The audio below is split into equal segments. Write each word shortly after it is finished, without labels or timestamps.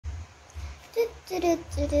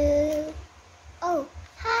Doo-doo-doo-doo. Oh,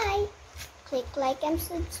 hi! Click like and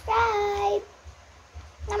subscribe.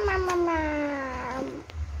 Nom, nom, nom, nom.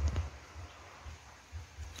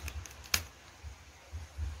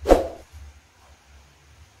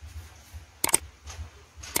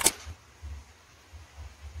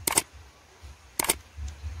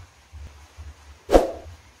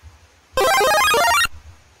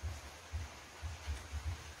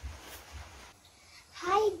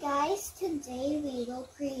 Hi guys, today we will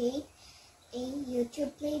create a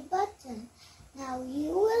YouTube play button. Now you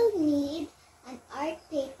will need an art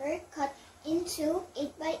paper cut into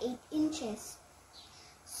 8 by 8 inches.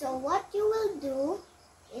 So what you will do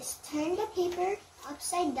is turn the paper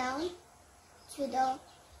upside down to the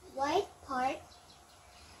white part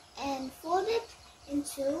and fold it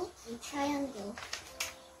into a triangle.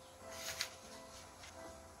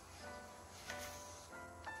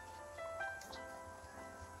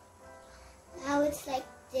 Now it's like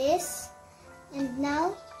this, and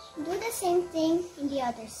now do the same thing in the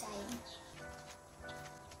other side.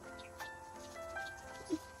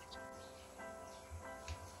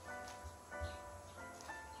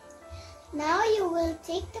 Now you will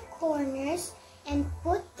take the corners and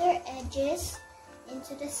put their edges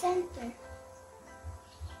into the center.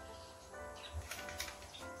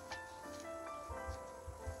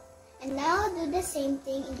 And now do the same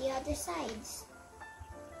thing in the other sides.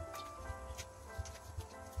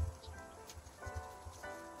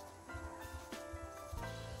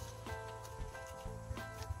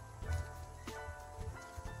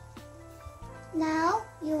 Now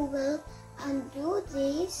you will undo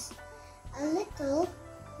these a little,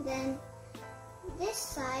 then this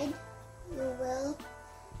side you will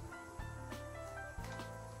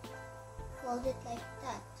fold it like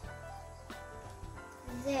that.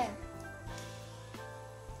 There.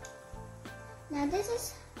 Now this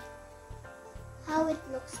is how it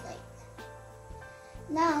looks like.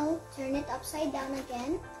 Now turn it upside down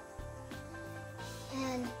again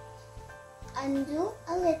and undo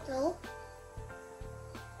a little.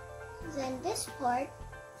 Then this part,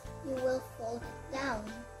 you will fold it down.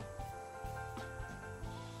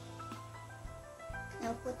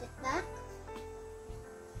 Now put it back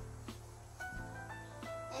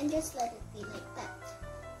and just let it be like that.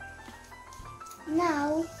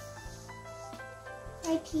 Now,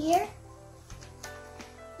 right here,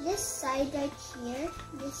 this side right here,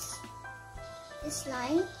 this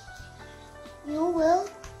line, you will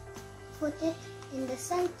put it in the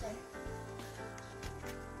center.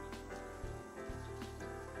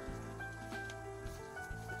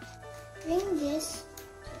 Bring this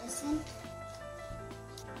to the center.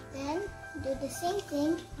 Then do the same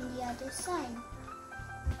thing on the other side.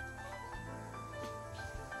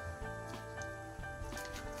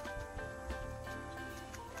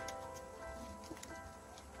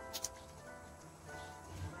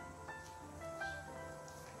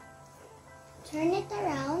 Turn it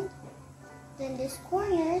around, then these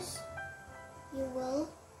corners, you will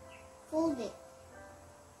fold it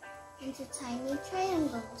into tiny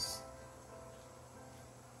triangles.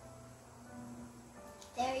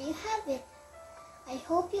 There you have it. I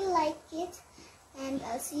hope you like it, and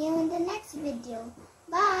I'll see you in the next video.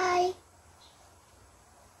 Bye!